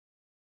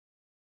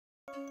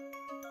Hello,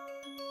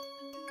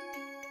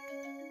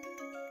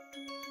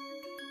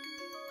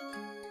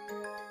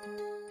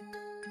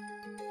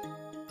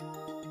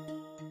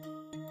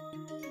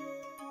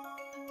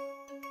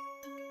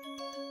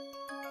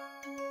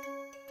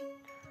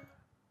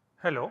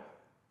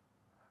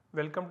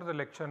 welcome to the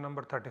lecture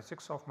number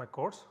 36 of my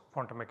course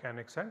Quantum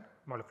Mechanics and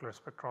Molecular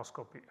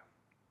Spectroscopy.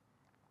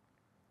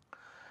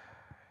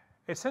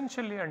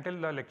 Essentially until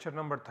the lecture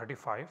number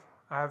 35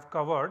 I have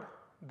covered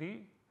the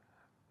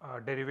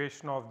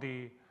derivation of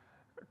the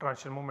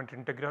transition moment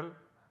integral,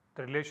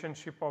 the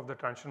relationship of the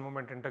transition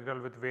moment integral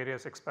with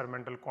various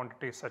experimental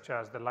quantities such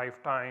as the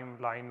lifetime,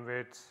 line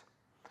widths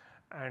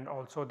and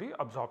also the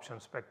absorption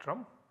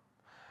spectrum,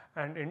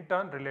 and in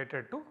turn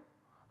related to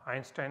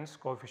Einstein's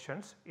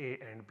coefficients A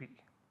and B.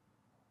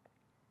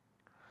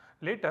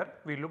 Later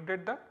we looked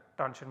at the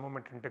transition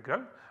moment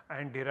integral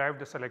and derived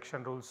the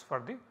selection rules for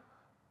the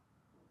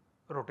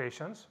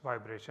rotations,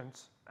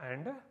 vibrations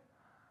and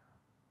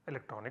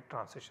electronic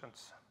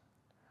transitions.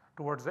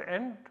 Towards the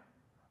end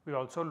we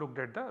also looked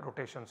at the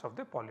rotations of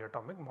the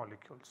polyatomic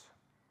molecules.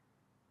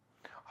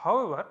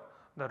 However,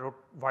 the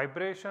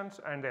vibrations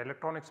and the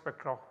electronic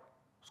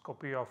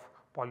spectroscopy of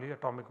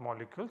polyatomic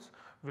molecules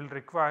will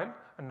require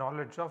a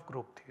knowledge of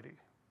group theory.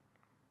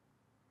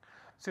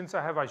 Since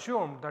I have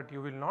assumed that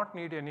you will not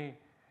need any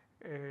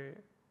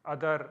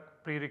other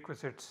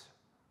prerequisites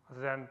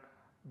other than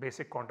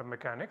basic quantum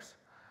mechanics,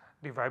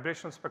 the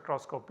vibrational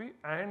spectroscopy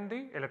and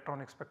the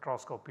electronic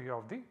spectroscopy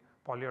of the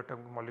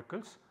polyatomic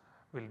molecules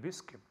will be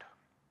skipped.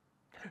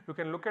 You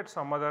can look at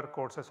some other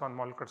courses on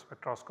molecular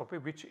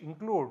spectroscopy which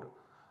include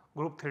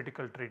group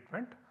theoretical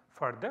treatment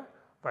for the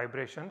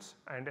vibrations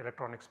and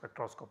electronic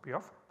spectroscopy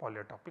of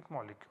polyatomic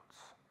molecules.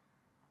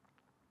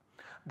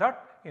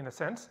 That in a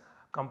sense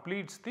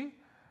completes the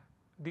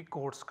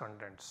course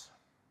contents.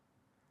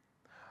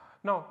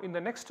 Now in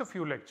the next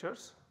few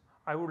lectures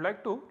I would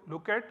like to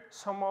look at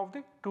some of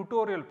the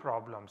tutorial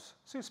problems.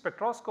 See,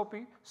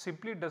 spectroscopy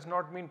simply does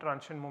not mean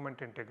transition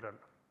moment integral.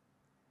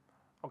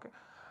 Okay.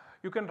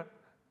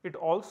 It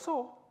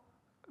also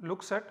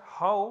looks at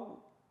how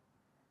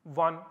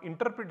one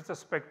interprets the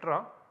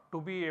spectra to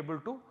be able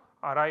to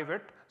arrive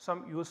at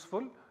some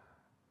useful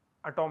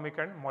atomic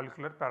and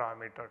molecular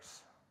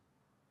parameters.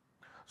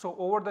 So,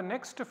 over the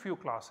next few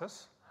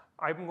classes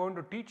I am going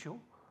to teach you,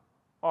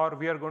 or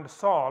we are going to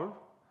solve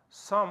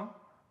some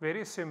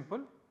very simple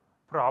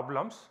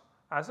problems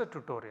as a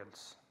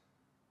tutorials.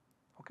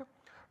 Okay.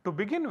 To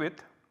begin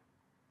with,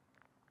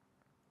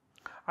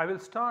 I will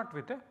start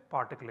with a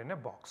particle in a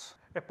box.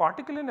 A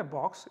particle in a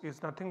box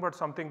is nothing but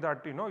something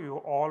that you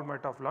all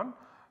might have learned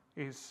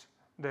is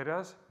there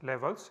is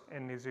levels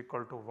n is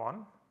equal to 1,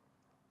 we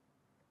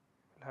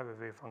will have a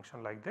wave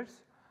function like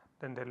this,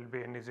 then there will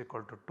be n is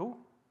equal to 2,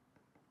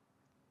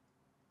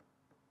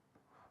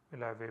 we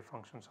will have wave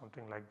function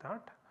something like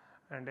that,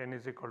 and n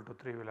is equal to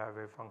 3 we will have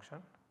wave function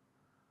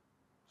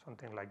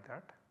something like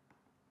that,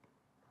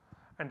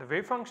 and the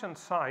wave function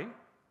psi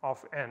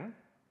of n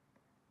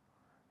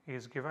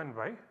is given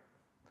by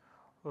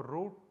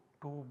root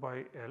 2 by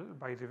L.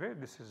 By the way,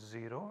 this is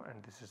 0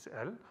 and this is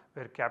L,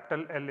 where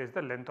capital L is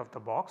the length of the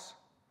box.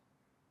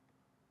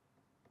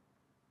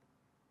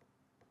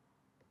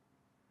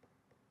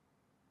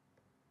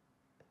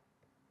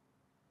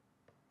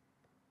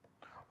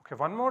 Okay,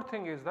 one more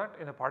thing is that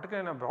in a particle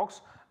in a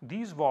box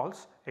these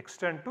walls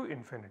extend to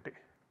infinity,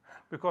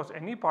 because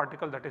any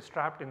particle that is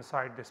trapped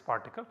inside this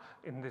particle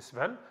in this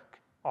well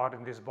or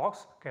in this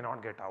box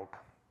cannot get out.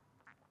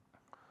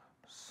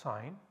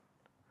 Sin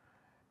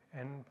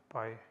n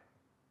pi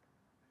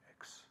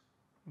x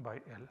by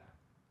L,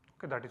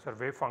 okay, that is our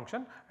wave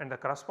function, and the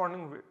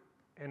corresponding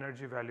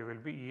energy value will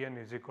be En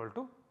is equal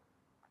to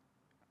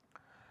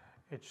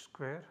h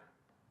square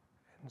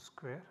n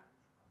square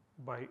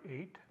by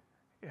 8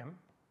 m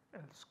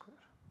L square.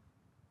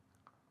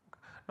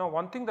 Okay. Now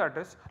one thing that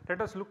is, let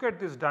us look at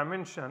this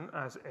dimension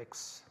as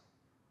x.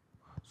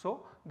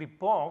 So the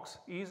box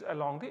is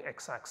along the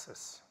x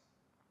axis.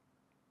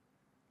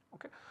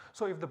 Okay.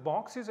 So if the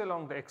box is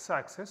along the x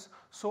axis,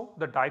 so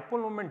the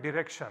dipole moment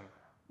direction,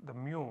 the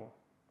mu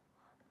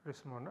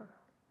this moment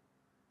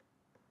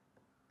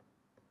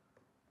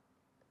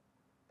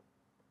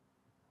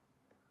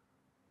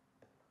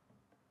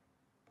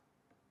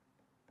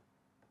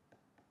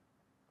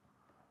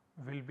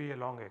will be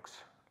along x.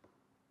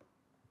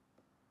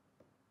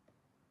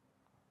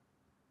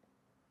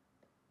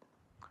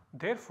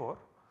 Therefore,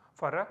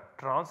 for a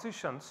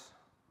transitions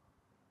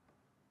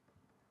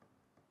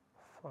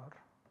for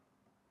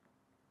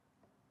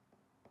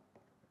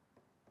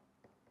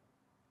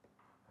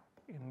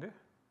in the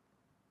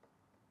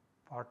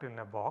particle in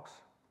a box,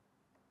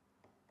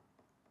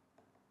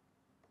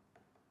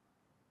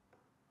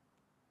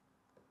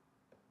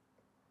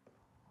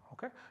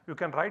 okay, you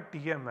can write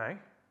TMI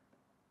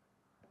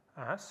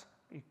as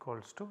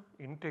equals to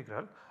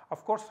integral.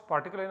 Of course,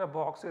 particle in a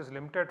box is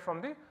limited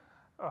from the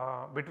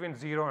between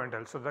 0 and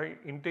L. So, the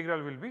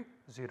integral will be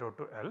 0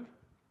 to L.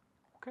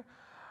 Okay.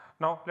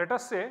 Now, let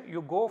us say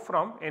you go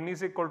from n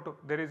is equal to,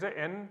 there is a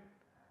n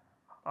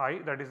I,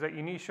 that is the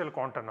initial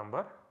quantum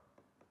number,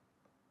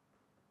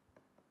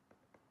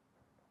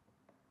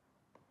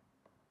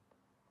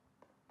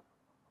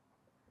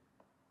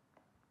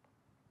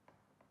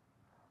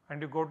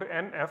 and you go to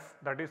NF,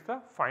 that is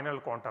the final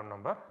quantum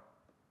number.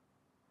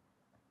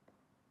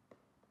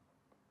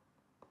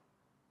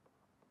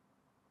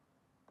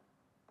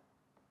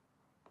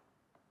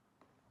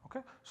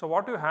 Okay. So,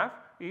 what you have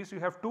is you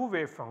have two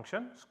wave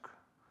functions,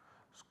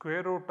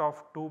 square root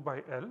of 2 by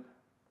L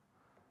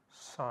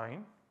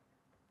sine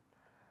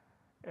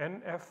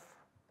NF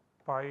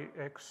pi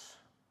x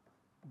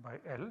by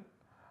L,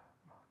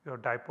 your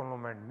dipole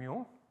moment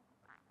mu,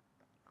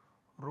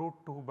 root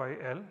 2 by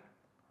L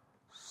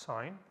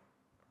sine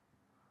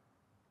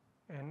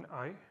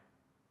Ni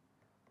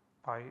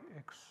pi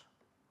x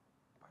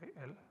by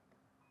L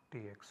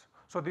dx.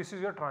 So, this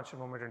is your transition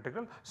moment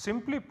integral.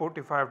 Simply put,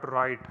 if I have to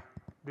write,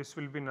 this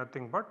will be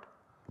nothing but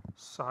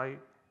psi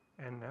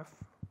NF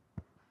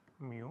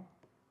mu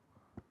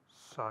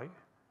psi Ni.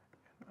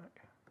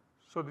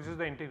 So, this is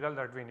the integral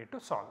that we need to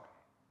solve.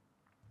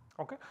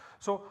 Okay.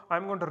 So, I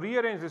am going to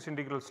rearrange this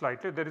integral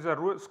slightly. There is a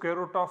square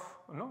root of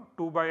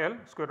 2 by L,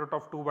 square root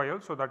of 2 by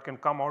L. So, that can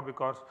come out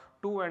because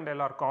 2 and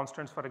L are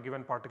constants for a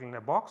given particle in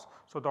a box.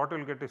 So, what we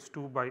will get is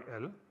 2 by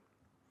L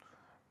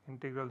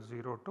integral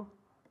 0 to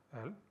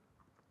L.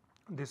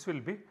 This will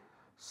be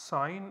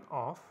sine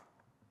of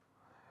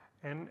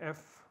NF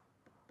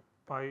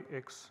pi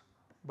x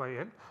by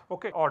L.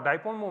 Okay. Our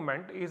dipole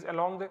moment is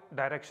along the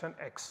direction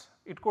x.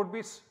 It could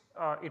be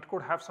it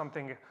could have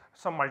something,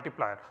 some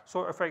multiplier.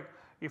 So,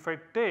 if I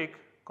take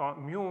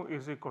mu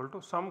is equal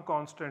to some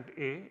constant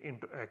a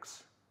into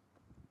x,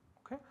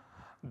 okay,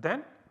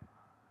 then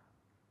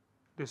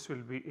this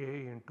will be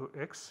a into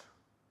x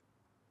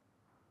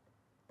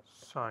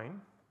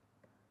sine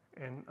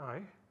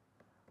Ni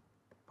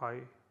pi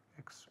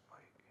x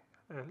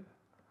by L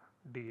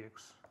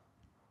dx.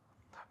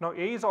 Now,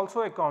 a is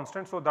also a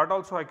constant, so that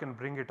also I can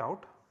bring it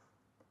out.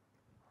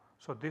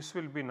 So, this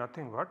will be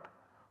nothing but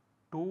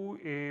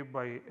 2a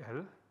by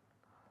L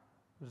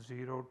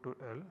 0 to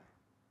L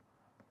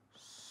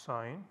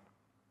sine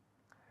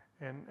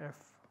NF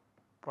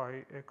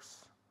pi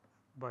x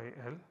by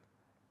L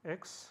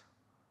x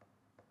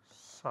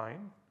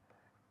sine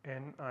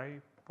Ni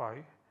pi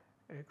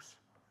x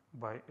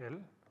by L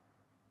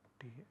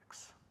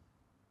dx.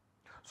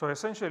 So,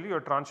 essentially your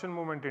transition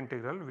moment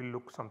integral will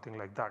look something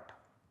like that,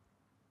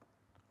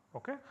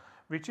 okay,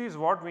 which is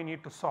what we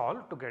need to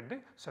solve to get the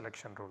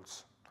selection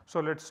rules. So,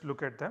 let us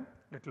look at them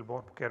little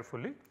more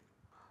carefully.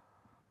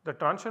 The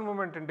transition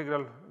moment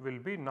integral will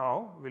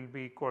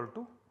be equal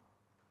to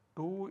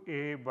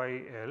 2a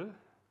by L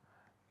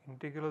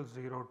integral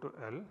 0 to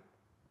L.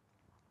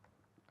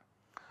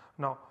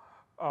 Now,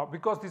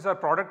 because these are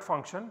product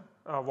function,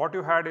 what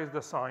you had is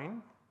the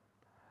sine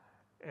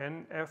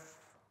NF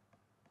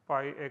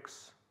pi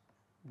x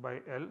by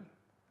L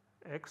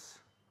x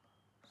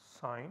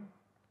sine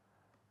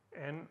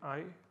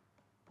Ni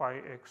pi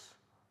x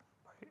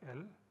by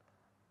L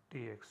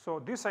dx. So,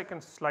 this I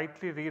can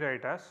slightly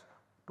rewrite as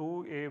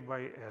 2a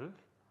by L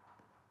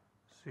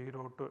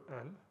 0 to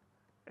L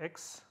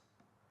x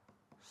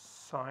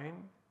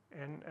sine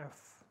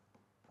NF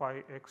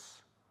pi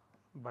x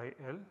by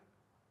L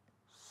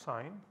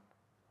sine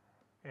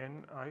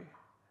Ni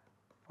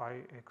pi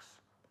x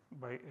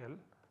by L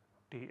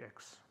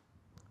dx.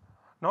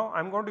 Now,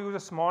 I am going to use a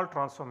small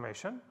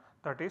transformation,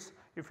 that is,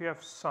 if you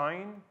have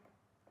sine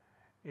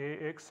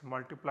Ax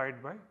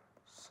multiplied by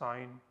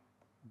sine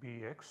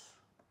Bx,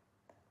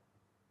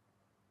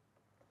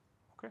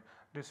 okay,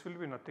 this will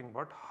be nothing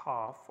but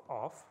half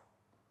of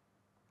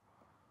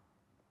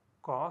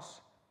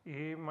cos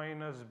A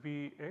minus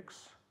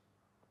Bx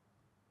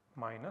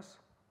minus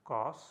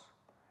cos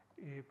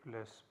A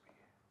plus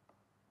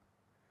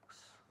Bx.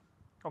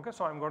 Okay,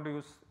 so, I am going to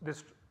use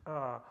this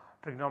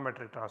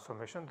trigonometric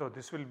transformation, so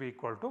this will be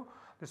equal to,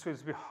 this will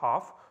be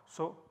half.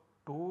 So,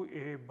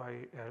 2a by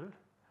L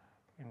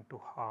into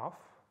half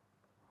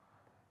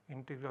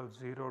integral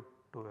 0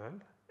 to L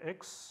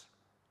x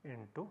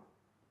into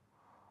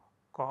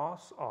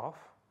cos of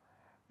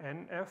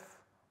NF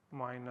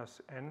minus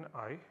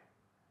Ni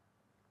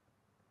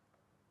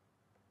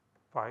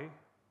pi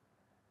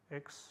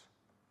x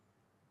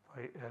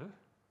by L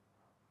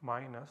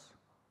minus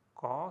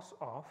cos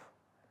of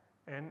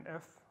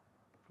NF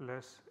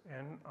plus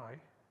Ni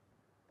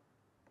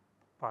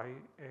pi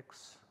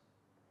x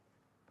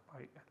by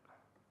L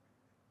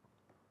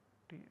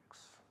dx.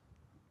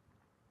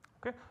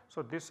 Okay.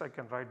 So, this I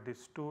can write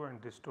this 2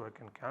 and this 2 I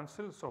can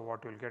cancel. So,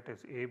 what you will get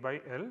is a by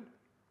L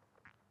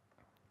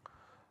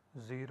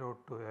 0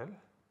 to L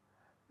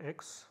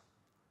x,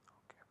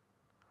 okay,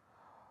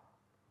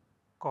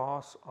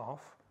 cos of,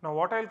 now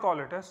what I will call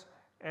it as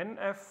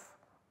NF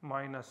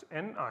minus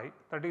Ni,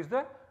 that is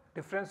the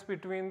difference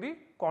between the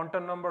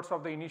quantum numbers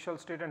of the initial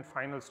state and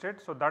final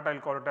state. So, that I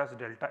will call it as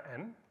delta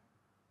n.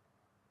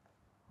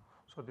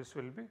 So, this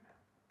will be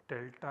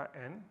delta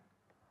n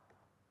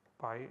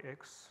pi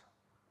x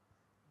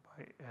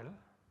by L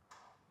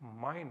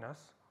minus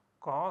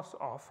cos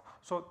of,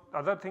 so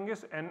other thing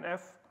is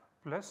NF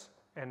plus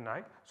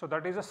Ni. So,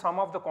 that is the sum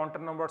of the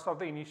quantum numbers of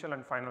the initial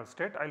and final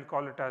state. I will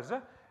call it as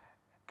a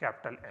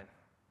capital N.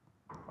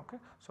 Okay.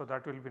 So,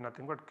 that will be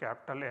nothing but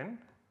capital N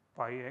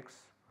pi x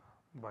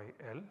by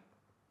L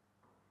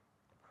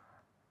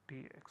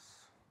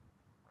dx.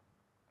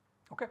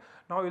 Okay.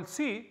 Now, we will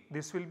see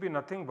this will be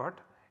nothing but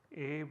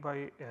A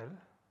by L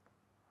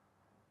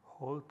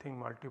whole thing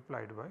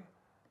multiplied by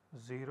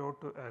 0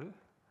 to L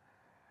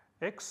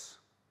x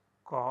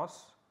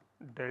cos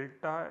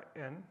delta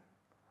n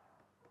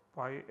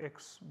pi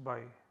x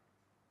by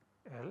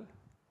L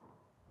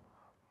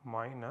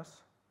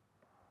minus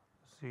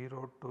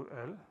 0 to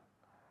L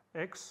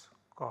x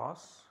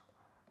cos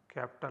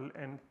capital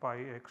N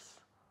pi x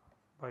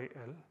by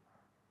L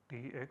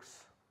dx.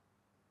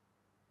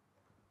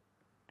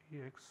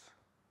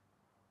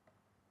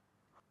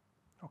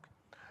 Okay.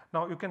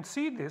 Now, you can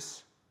see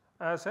this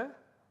as a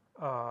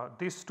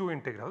these two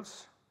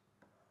integrals,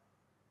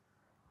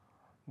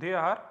 they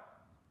are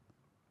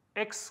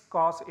x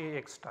cos A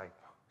x type.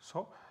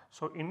 So,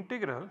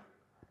 integral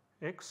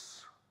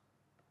x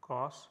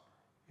cos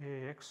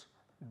A x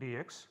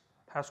dx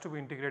has to be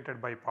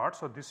integrated by parts.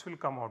 So, this will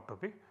come out to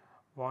be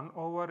 1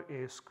 over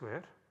A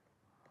square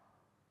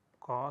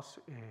cos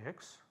A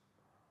x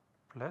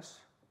plus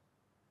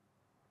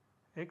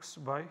x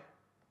by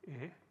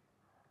A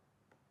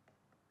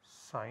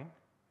sin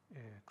A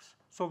x.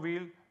 So, we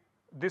will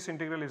this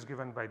integral is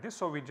given by this.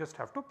 So, we just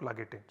have to plug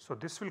it in. So,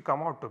 this will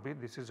come out to be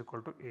this is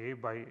equal to A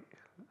by L.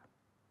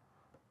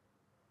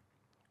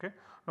 Okay.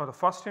 Now, the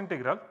first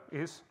integral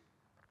is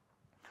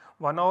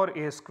 1 over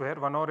A square,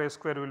 1 over A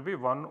square will be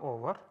 1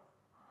 over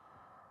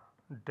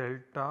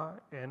delta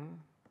n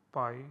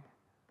pi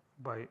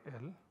by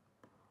L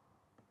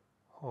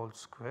whole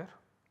square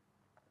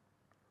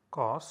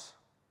cos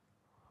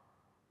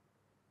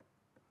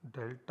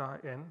delta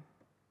n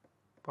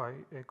pi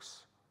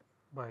x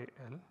by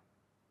L,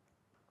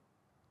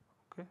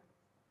 okay,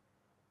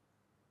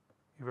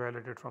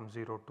 evaluated from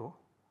 0 to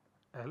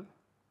L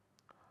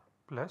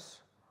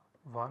plus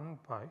 1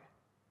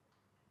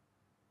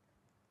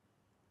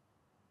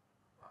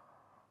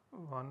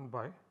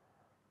 by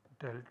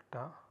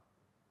delta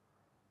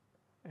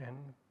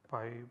n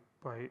pi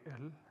by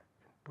L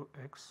into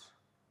x,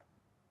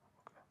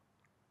 okay,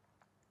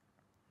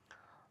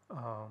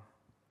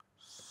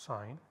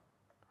 sin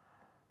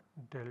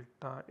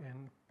delta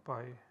n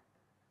pi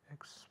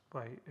x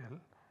by L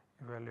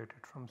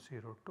evaluated from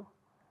 0 to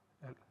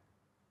L.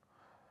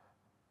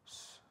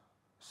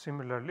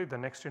 Similarly, the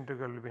next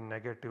integral will be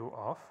negative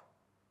of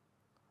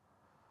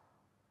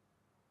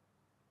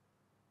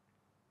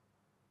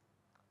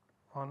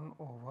one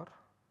over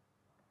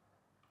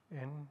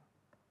n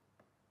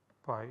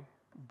pi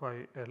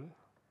by L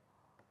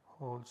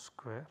whole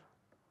square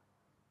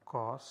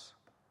cos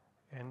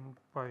n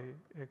pi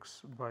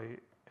x by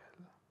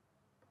L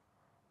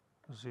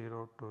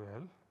 0 to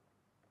L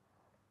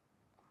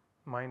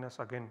minus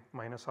again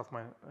minus of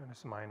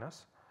minus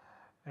minus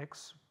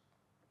x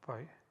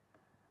by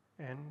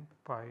n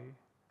pi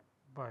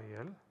by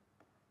L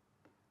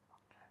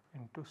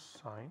into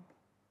sin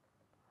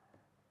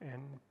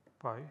n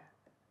pi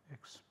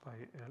x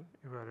by L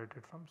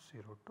evaluated from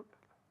 0 to L.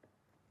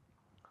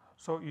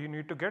 So, you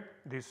need to get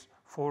this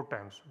 4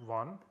 times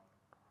 1,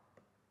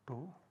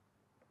 2,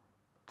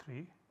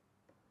 3,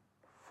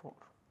 4.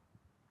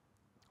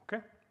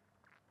 Okay.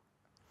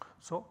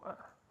 So,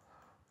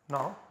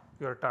 now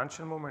your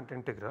tangent moment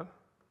integral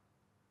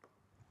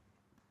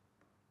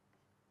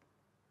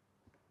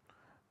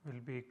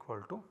will be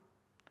equal to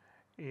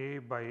A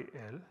by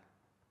L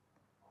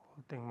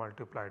whole thing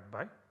multiplied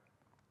by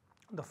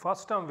the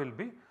first term will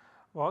be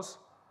was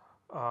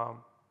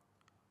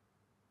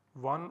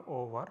 1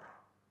 over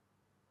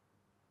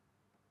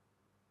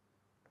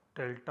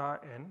delta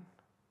n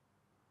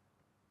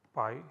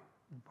pi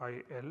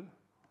by L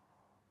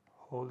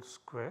whole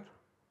square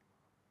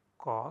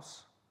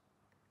cos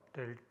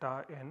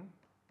delta n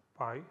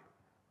pi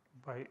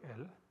by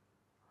L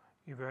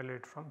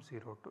evaluate from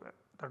 0 to L.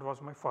 That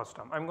was my first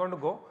term. I am going to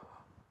go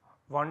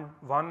one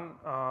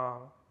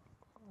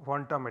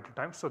term at a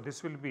time. So,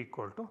 this will be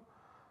equal to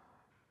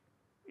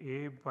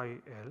A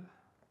by L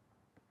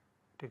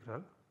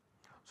integral.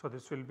 So,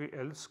 this will be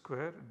L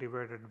square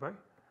divided by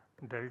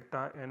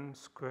delta n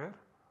square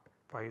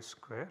pi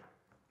square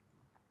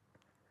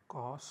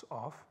cos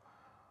of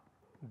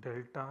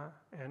delta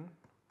n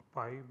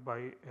pi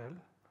by L.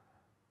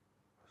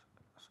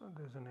 So,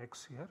 there is an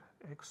x here,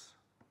 x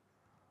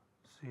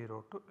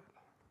 0 to L.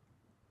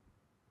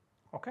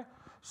 Okay.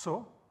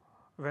 So,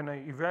 when I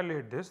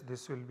evaluate this,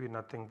 this will be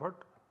nothing but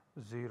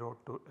 0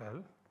 to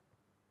L.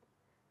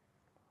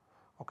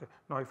 Okay.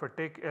 Now, if I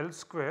take L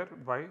square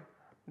by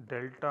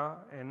delta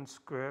n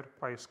square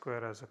pi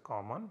square as a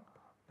common,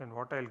 then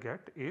what I will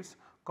get is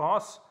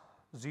cos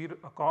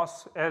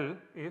L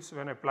is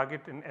when I plug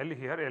it in L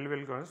here, L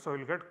will go, so I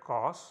will get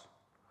cos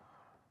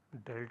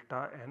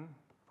delta n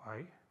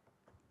pi,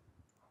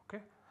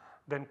 okay.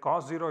 Then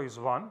cos 0 is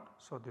 1,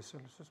 so this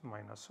is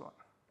minus 1.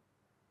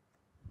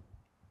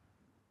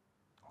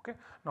 Okay.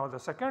 Now, the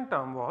second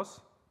term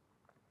was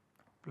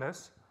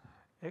plus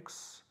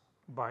x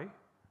by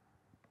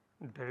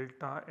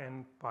delta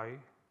n pi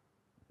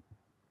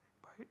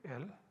by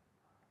L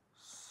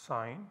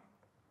sin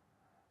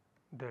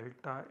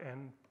delta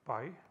n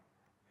pi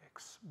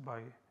x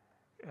by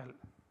L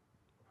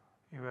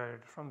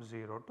evaluated from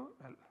 0 to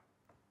L.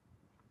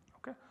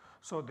 Okay.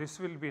 So, this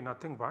will be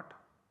nothing but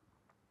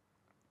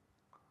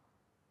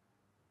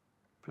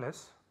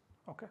plus.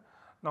 Okay.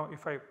 Now,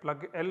 if I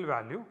plug L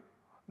value,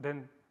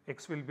 then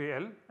x will be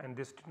L and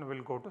this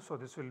will go to, so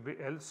this will be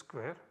L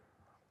square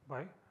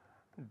by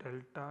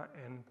delta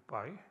n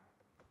pi,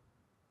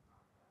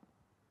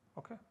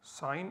 okay,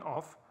 sine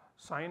of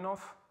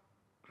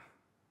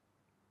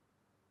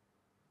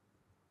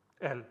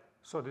L.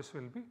 So, this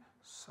will be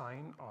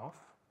sine of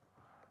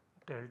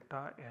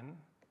delta n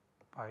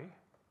pi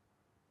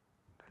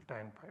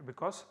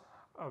because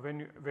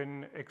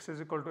when x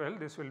is equal to L,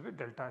 this will be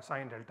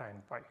sine delta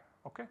n pi.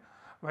 Okay.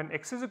 When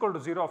x is equal to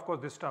 0, of course,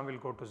 this term will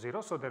go to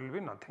 0. So, there will be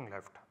nothing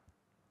left.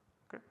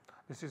 Okay.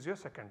 This is your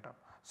second term.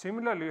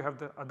 Similarly, you have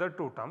the other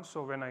two terms.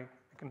 So, when I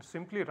can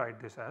simply write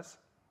this as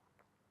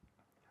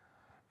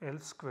L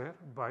square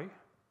by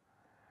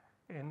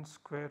n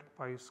square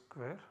pi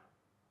square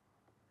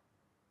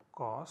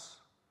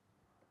cos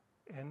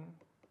n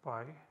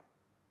pi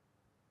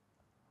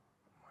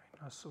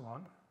minus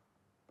 1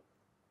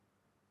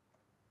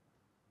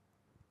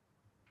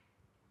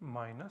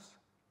 minus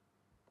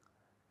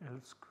L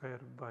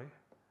square by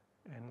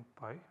n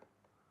pi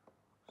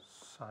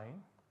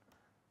sine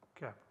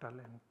capital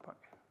N pi.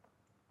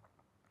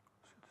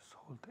 So, this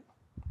whole thing.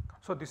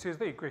 So, this is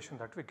the equation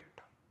that we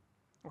get.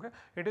 Okay.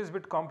 It is a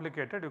bit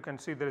complicated, you can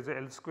see there is a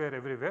L square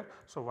everywhere.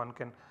 So, one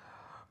can,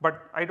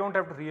 but I do not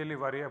have to really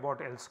worry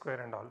about L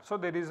square and all. So,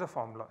 there is a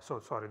formula. So,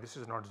 sorry, this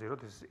is not 0,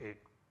 this is A.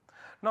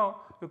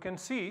 Now, you can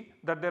see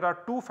that there are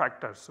two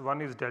factors,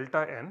 one is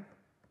delta n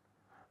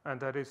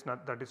and that is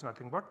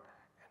nothing but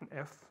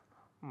Nf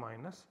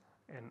minus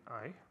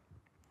Ni,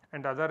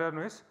 and the other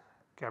one is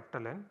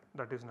capital N,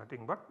 that is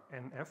nothing but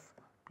Nf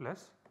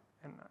plus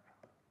Ni.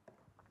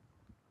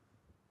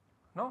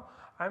 Now,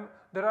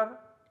 there are,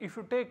 if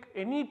you take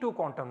any two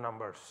quantum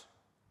numbers,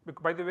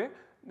 by the way,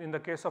 in the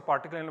case of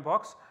particle in a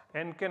box,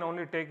 n can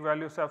only take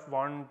values of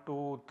 1,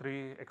 2,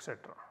 3, etc.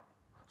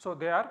 So,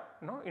 they are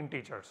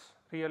integers,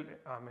 real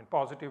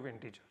positive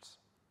integers.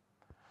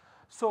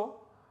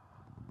 So,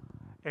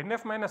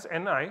 Nf minus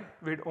Ni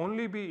will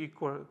only be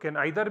equal, can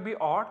either be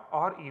odd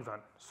or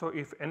even. So,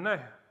 if Ni,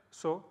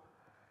 so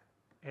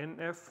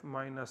Nf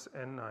minus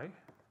Ni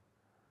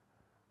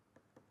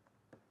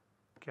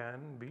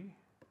can be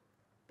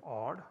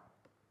odd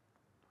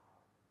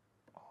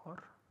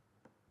or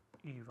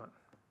even.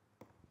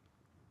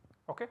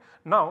 Okay.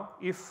 Now,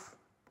 if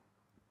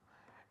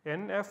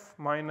Nf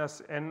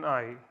minus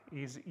Ni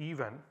is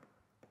even,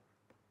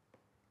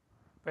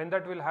 when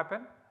that will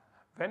happen?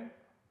 When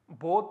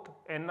both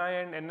Ni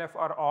and Nf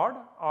are odd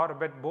or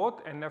but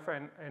both Nf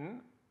and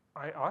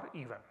Ni are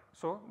even.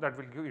 So, that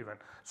will give even.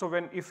 So,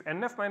 if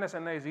Nf minus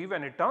Ni is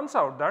even, it turns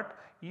out that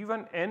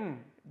even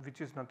n,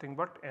 which is nothing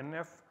but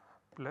Nf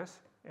plus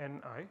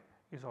Ni,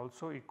 is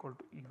also equal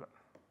to even.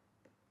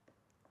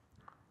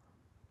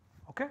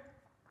 Okay.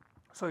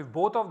 So, if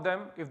both of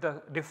them, if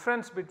the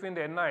difference between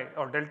the Ni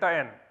or delta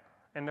n,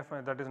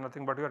 Nf, that is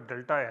nothing but your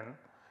delta n,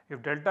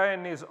 if delta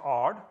n is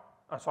odd,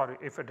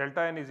 if a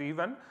delta n is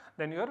even,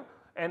 then your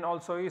n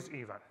also is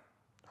even.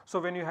 So,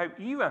 when you have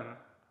even,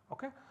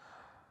 okay,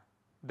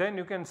 then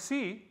you can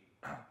see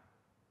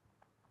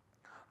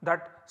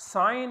that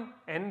sine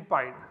n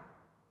pi,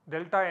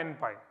 delta n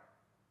pi,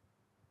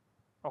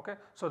 okay.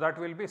 So, that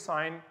will be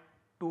sine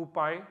 2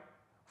 pi,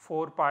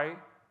 4 pi,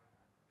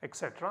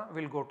 etc.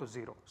 will go to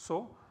 0.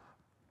 So,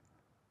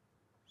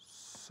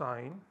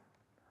 sine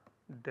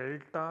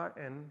delta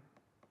n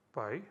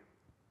pi,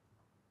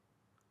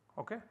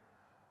 okay,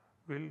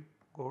 will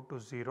go to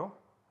 0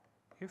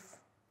 if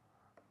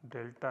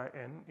delta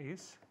n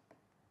is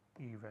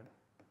even.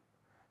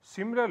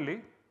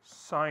 Similarly,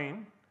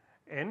 sine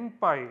n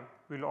pi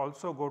will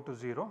also go to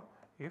 0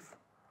 if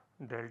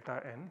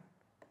delta n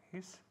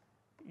is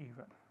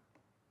even.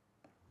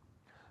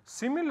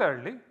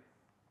 Similarly,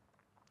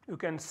 you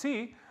can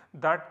see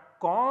that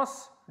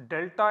cos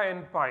delta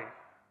n pi,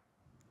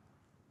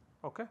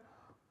 okay,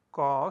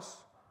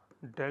 cos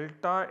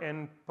delta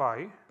n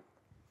pi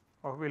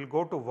will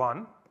go to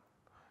 1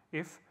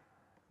 if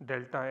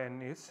delta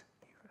n is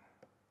even,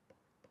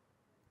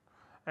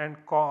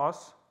 and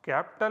cos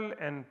capital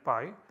N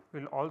pi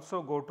will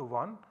also go to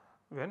 1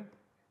 when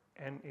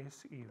n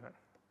is even.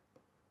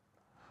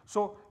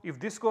 So, if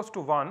this goes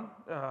to 1,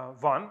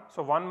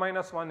 so 1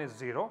 minus 1 is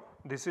 0,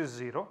 this is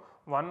 0,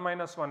 1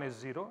 minus 1 is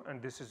 0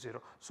 and this is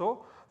 0.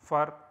 So,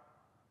 for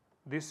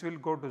this will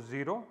go to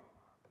 0,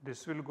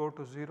 this will go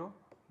to 0,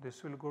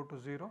 this will go to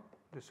 0,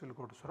 this will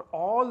go to 0.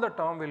 All the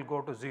term will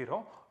go to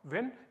 0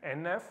 when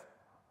Nf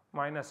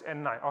minus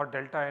Ni or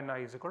delta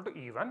Ni is equal to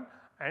even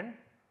and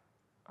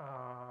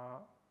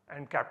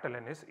capital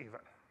N is even.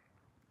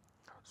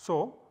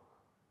 So,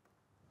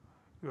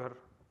 your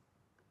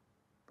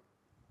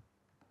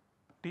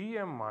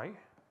TMI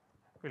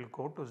will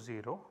go to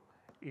 0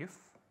 if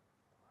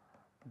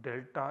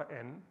delta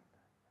n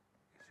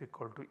is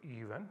equal to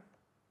even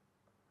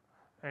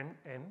and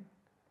n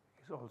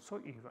is also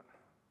even.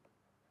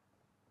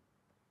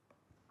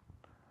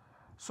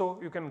 So,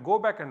 you can go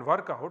back and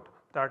work out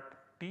that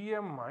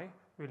TMI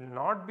will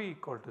not be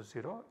equal to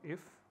 0 if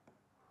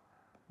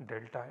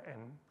delta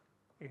n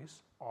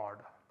is odd.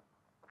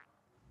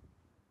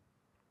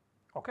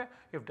 Okay.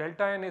 If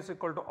delta n is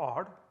equal to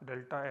odd,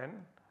 delta n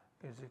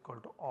is equal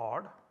to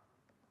odd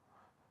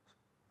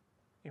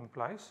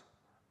implies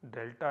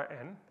delta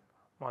n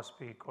must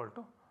be equal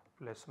to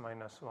plus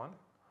minus 1,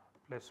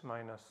 plus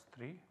minus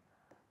 3,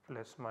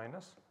 plus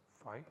minus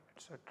 5,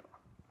 etc.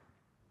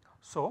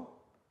 So,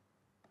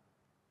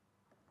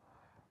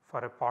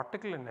 for a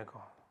particle in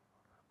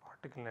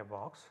a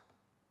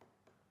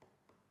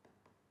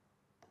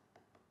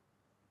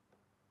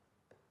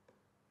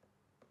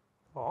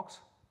box,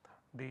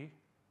 the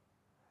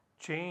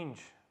change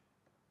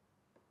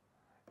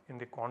in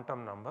the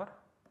quantum number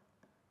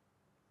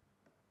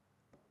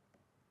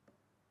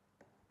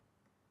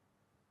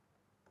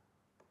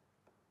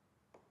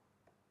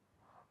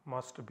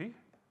must be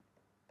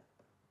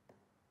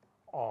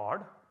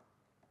odd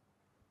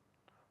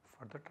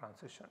for the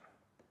transition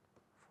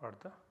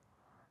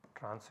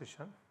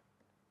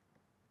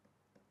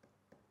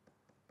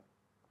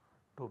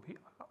to be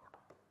allowed.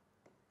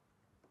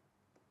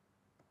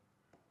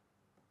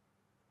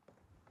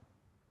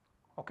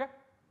 Okay.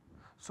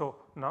 So,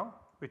 now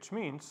which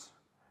means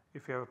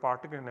if you have a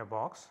particle in a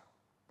box,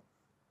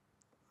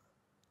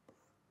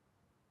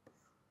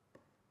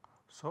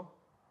 so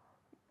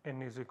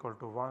n is equal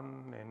to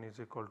 1, n is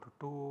equal to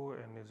 2,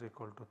 n is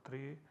equal to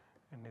 3,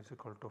 n is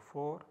equal to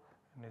 4,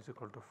 n is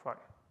equal to 5.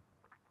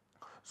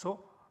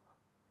 So,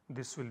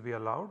 this will be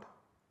allowed,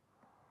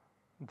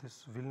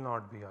 this will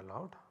not be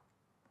allowed,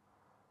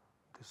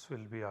 this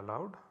will be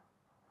allowed,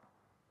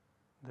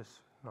 this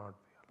will not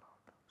be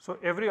allowed. So,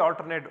 every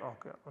alternate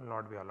will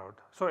not be allowed.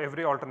 So,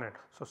 every alternate.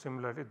 So,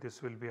 similarly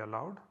this will be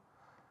allowed,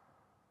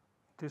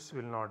 this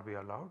will not be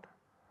allowed,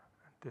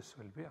 and this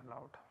will be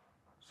allowed.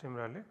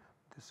 Similarly,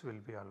 this will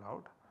be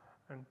allowed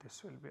and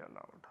this will be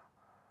allowed.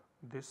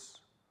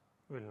 This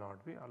will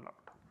not be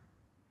allowed.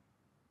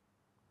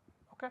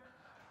 Okay.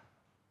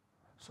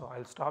 So, I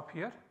will stop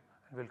here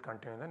and we will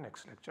continue in the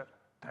next lecture.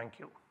 Thank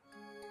you.